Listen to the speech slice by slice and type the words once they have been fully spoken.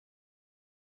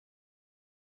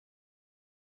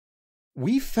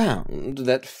We found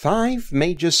that 5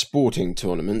 major sporting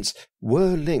tournaments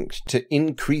were linked to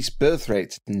increased birth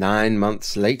rates 9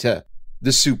 months later.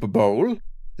 The Super Bowl,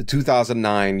 the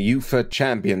 2009 UEFA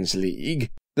Champions League,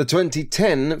 the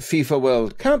 2010 FIFA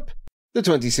World Cup, the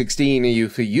 2016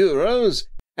 UEFA Euros,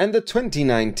 and the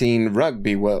 2019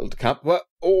 Rugby World Cup were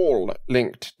all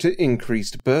linked to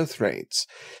increased birth rates.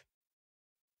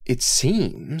 It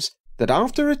seems that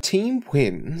after a team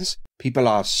wins, people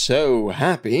are so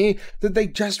happy that they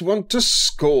just want to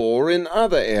score in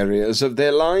other areas of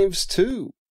their lives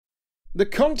too. The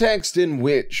context in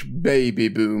which baby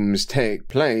booms take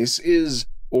place is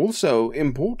also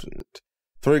important.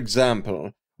 For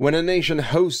example, when a nation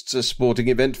hosts a sporting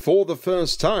event for the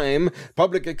first time,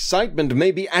 public excitement may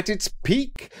be at its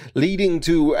peak, leading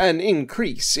to an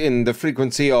increase in the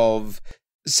frequency of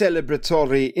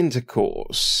celebratory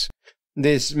intercourse.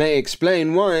 This may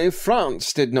explain why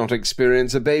France did not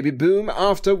experience a baby boom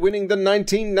after winning the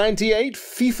 1998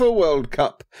 FIFA World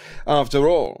Cup. After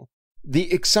all,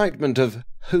 the excitement of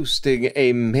hosting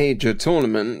a major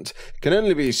tournament can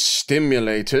only be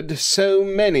stimulated so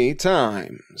many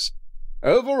times.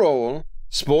 Overall,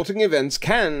 sporting events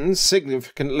can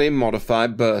significantly modify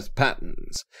birth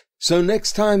patterns. So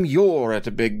next time you're at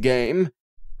a big game,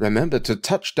 remember to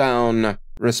touch down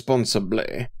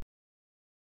responsibly.